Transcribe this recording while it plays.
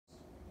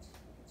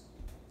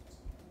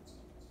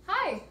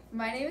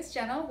My name is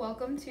Jenna.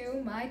 Welcome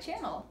to my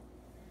channel.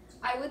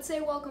 I would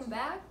say welcome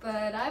back,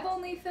 but I've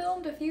only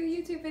filmed a few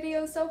YouTube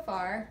videos so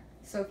far,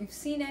 so if you've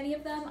seen any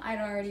of them, I'd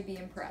already be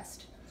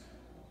impressed.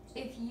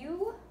 If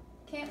you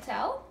can't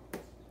tell,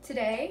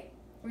 today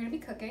we're gonna be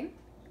cooking,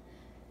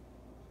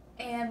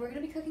 and we're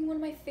gonna be cooking one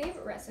of my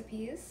favorite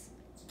recipes,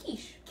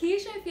 quiche.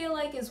 Quiche, I feel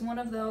like, is one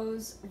of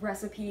those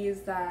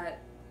recipes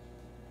that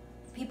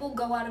people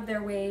go out of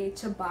their way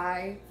to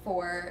buy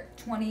for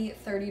 $20,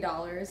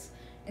 $30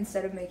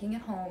 instead of making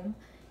it home,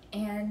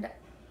 and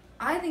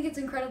I think it's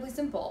incredibly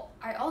simple.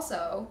 I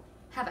also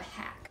have a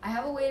hack. I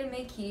have a way to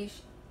make quiche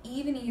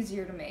even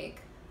easier to make,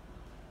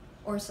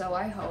 or so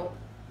I hope,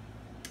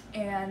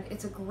 and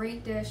it's a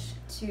great dish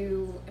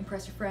to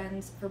impress your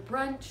friends for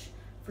brunch,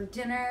 for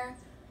dinner,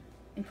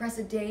 impress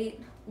a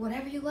date,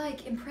 whatever you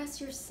like. Impress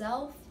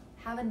yourself,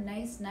 have a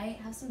nice night,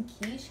 have some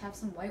quiche, have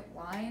some white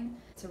wine.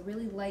 It's a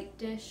really light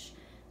dish.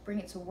 Bring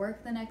it to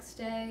work the next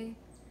day.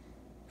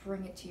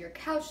 Bring it to your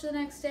couch the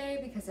next day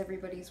because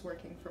everybody's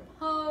working from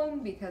home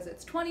because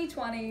it's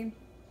 2020.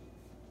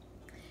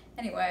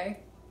 Anyway,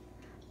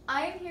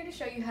 I am here to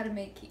show you how to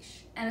make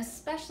quiche, and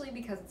especially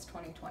because it's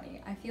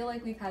 2020. I feel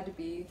like we've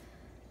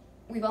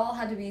all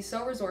had to be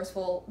so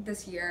resourceful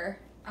this year,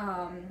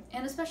 and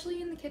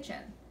especially in the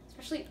kitchen,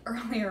 especially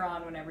earlier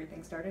on when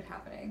everything started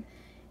happening.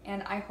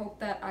 And I hope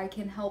that I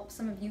can help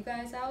some of you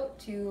guys out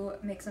to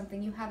make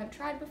something you haven't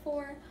tried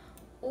before,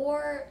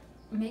 or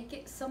make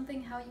it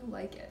something how you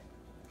like it.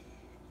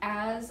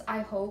 As I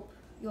hope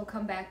you'll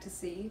come back to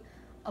see,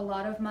 a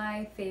lot of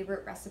my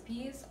favorite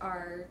recipes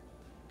are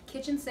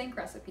kitchen sink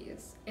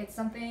recipes. It's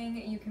something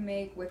you can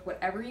make with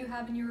whatever you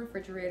have in your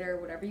refrigerator,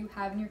 whatever you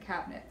have in your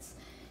cabinets,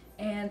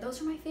 and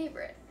those are my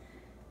favorite.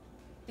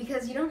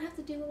 Because you don't have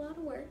to do a lot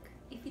of work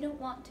if you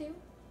don't want to,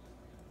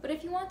 but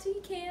if you want to,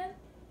 you can.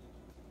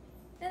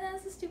 And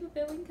that's the stupid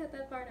bit, we can cut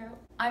that part out.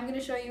 I'm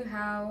gonna show you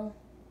how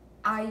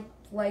I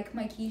like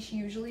my quiche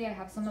usually. I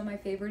have some of my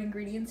favorite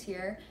ingredients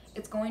here.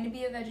 It's going to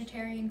be a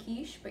vegetarian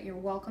quiche, but you're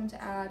welcome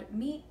to add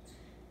meat.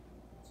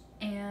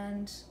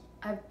 And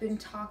I've been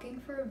talking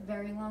for a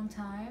very long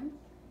time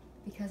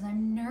because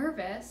I'm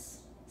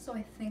nervous, so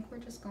I think we're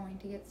just going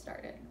to get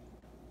started.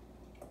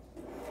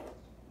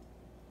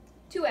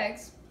 2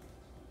 eggs.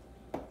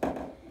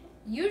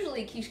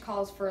 Usually quiche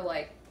calls for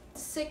like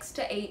 6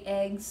 to 8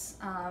 eggs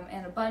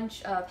and a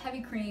bunch of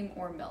heavy cream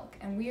or milk,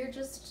 and we're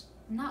just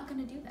not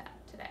gonna do that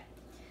today.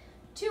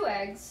 2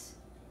 eggs,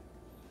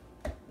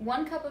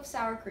 1 cup of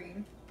sour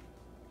cream,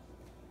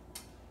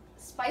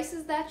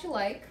 spices that you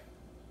like,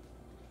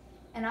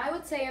 and I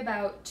would say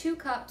about 2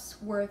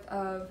 cups worth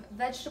of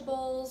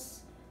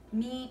vegetables,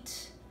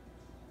 meat,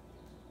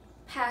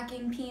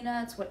 packing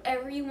peanuts,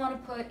 whatever you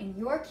want to put in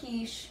your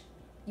quiche,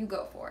 you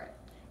go for it.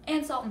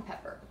 And salt and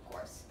pepper, of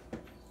course.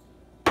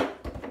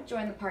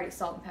 Join the party,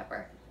 salt and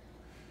pepper.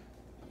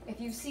 If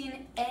you've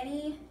seen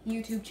any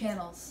YouTube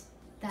channels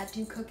that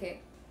do cooking,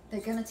 they're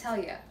gonna tell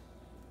you,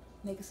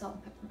 make a salt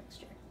and pepper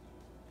mixture.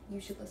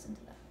 You should listen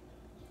to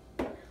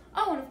that.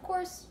 Oh, and of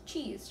course,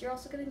 cheese. You're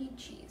also gonna need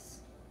cheese.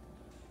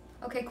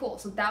 Okay, cool.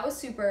 So that was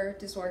super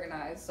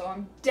disorganized, so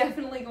I'm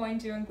definitely going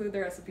to include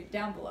the recipe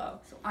down below.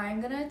 So I'm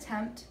gonna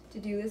attempt to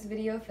do this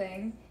video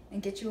thing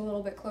and get you a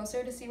little bit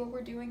closer to see what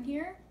we're doing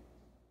here.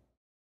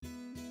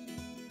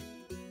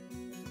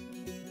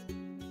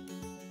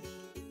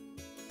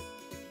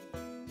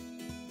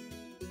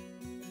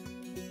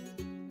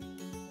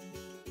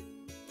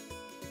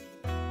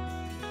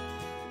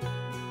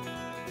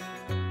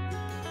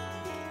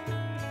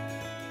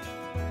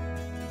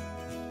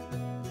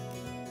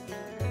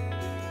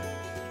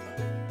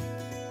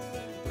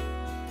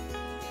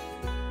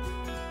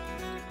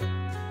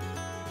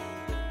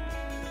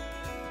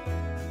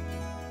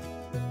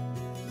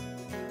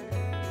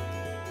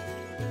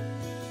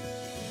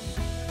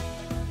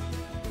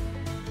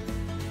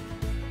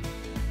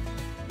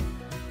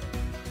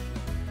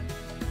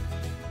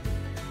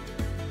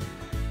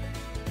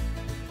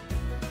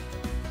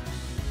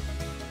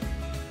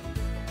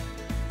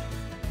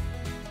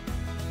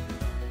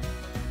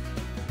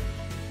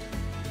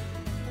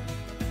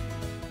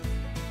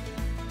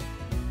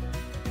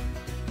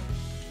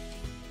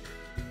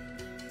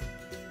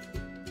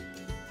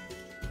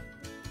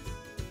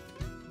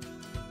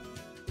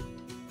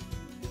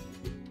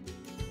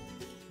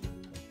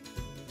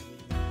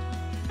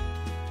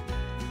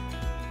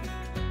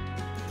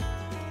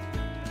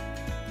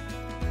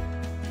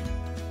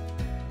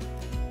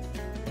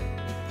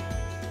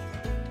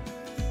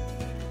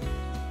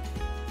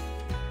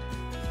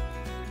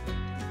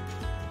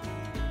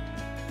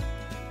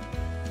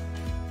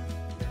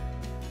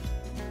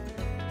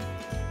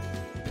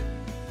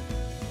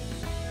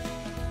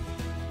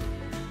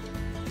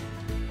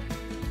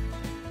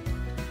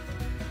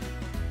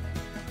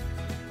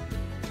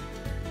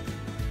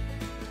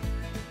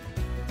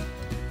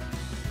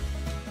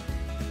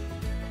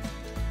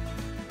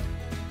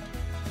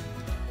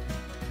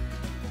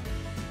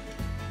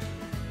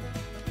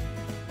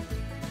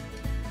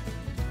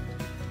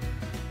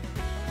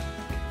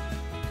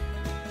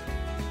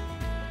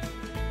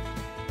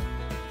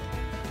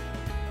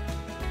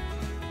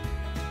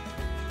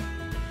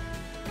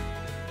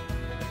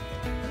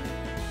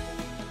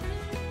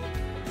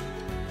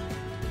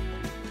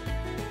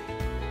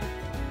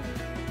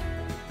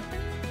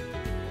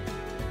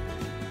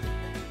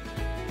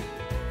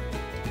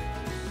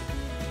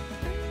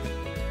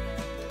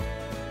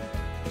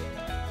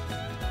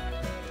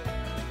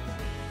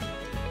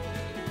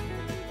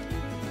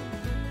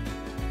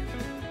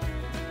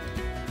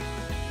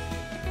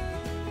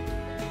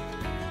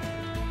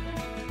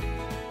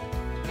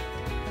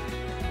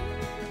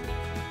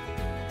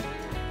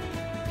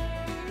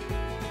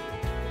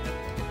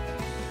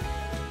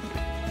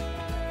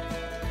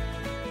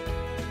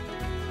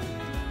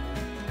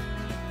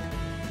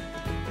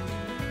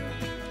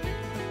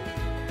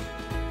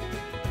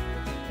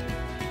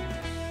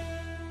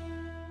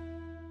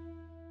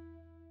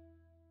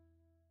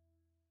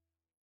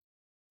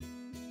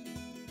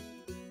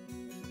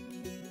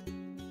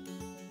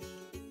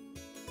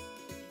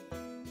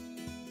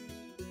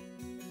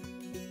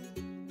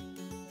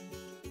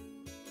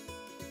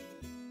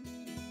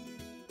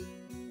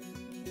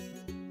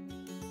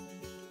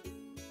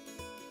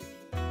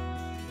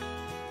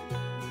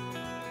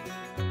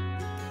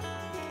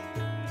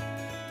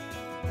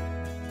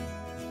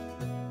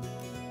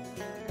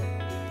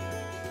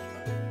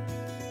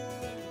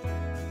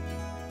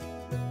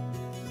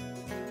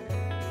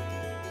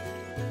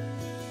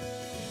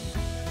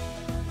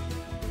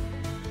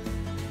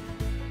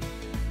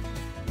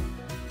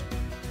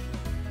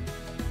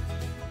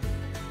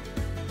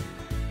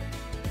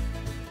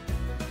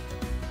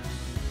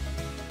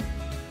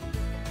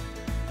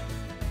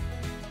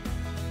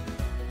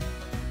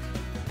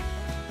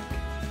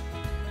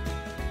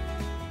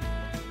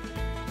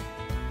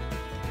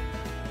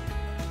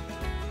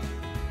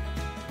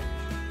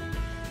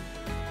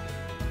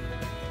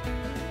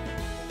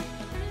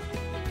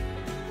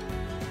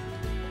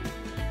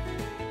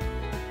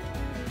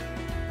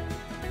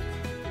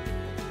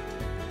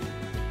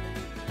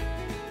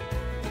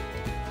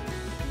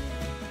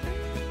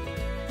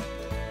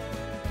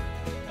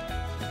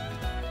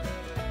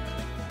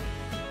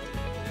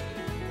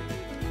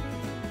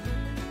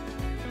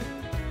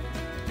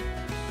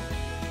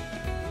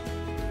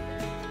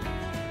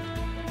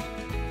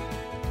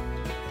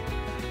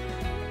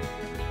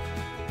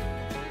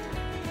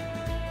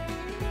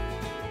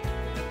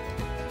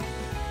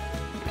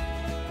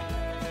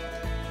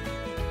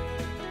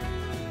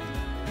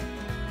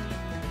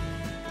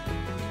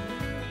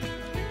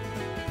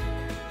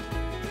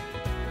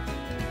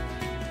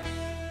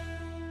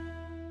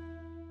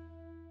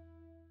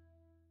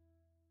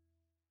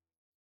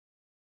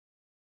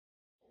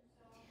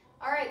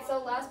 Alright,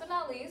 so last but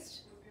not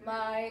least,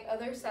 my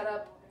other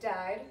setup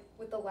died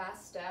with the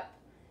last step,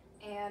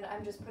 and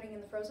I'm just putting in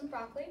the frozen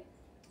broccoli.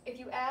 If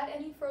you add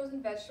any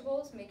frozen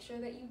vegetables, make sure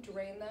that you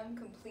drain them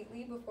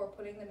completely before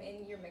putting them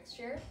in your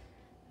mixture.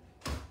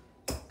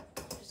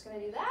 Just gonna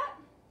do that,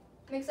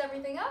 mix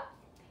everything up,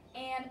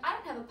 and I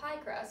don't have a pie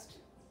crust,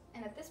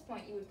 and at this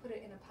point you would put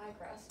it in a pie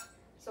crust.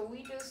 So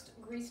we just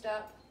greased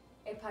up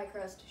a pie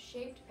crust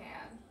shaped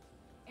pan,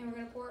 and we're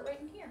gonna pour it right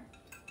in here.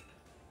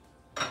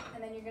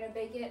 And then you're gonna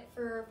bake it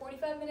for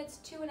 45 minutes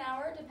to an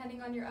hour,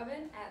 depending on your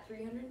oven, at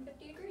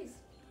 350 degrees.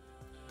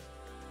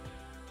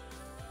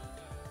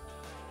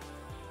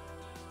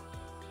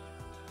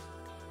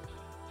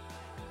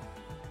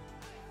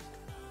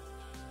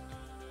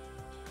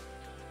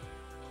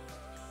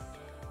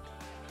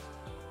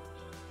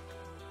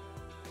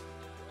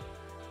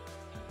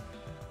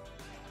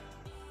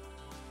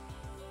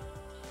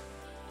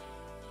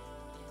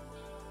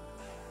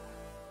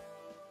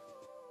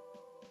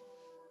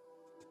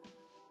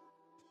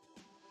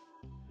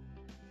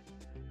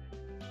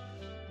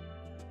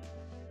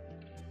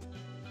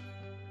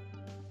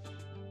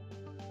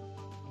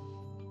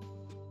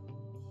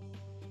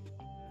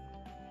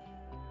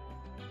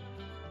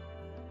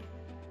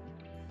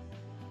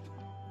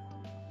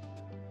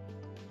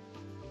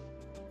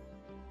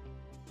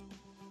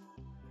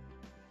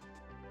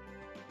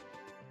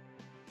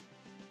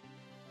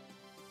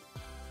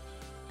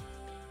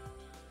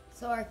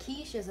 So our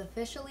quiche is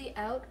officially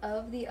out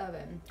of the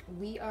oven.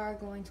 We are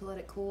going to let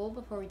it cool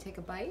before we take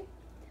a bite.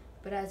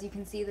 But as you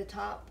can see, the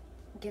top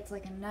gets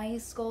like a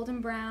nice golden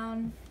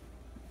brown.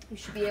 You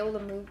should be able to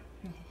move.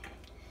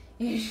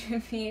 You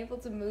should be able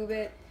to move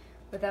it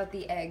without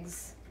the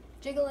eggs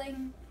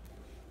jiggling.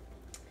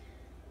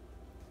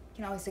 You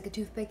can always stick a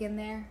toothpick in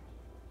there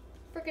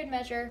for good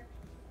measure.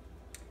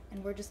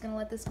 And we're just gonna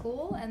let this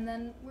cool, and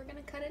then we're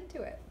gonna cut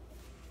into it.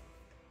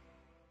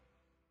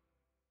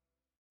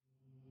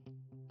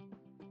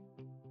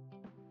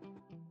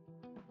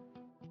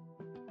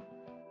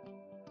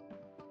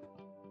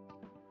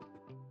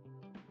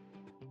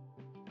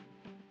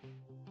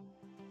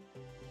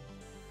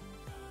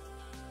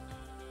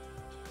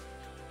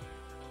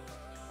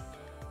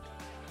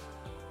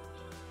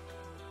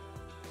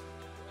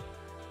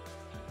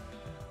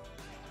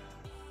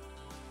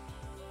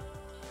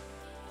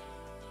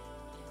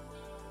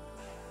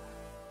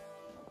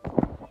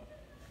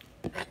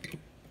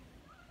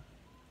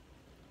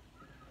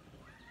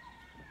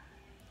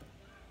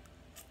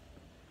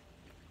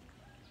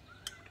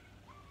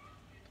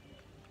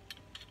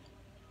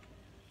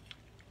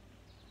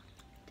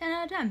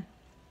 Out of 10.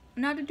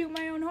 Not to toot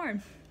my own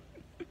horn.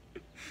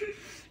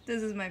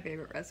 This is my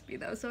favorite recipe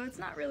though, so it's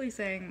not really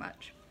saying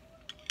much.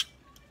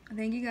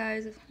 Thank you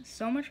guys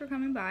so much for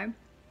coming by.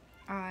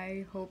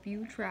 I hope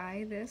you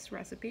try this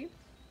recipe.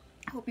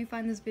 I hope you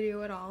find this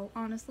video at all,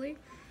 honestly.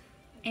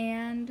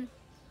 And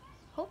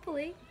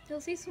hopefully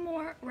you'll see some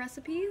more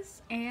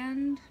recipes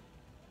and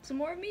some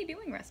more of me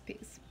doing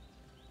recipes.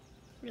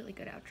 Really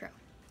good outro.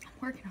 I'm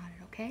working on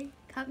it, okay?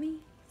 Cut me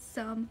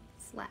some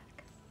slack.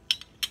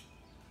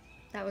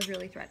 That was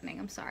really threatening.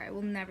 I'm sorry. I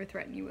will never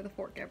threaten you with a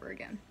fork ever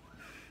again.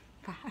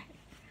 Bye.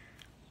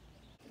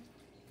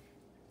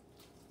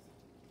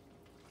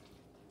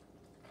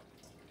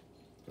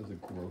 That was the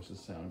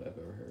grossest sound I've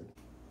ever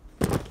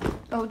heard.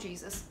 Oh,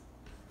 Jesus.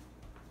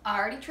 I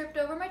already tripped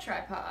over my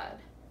tripod.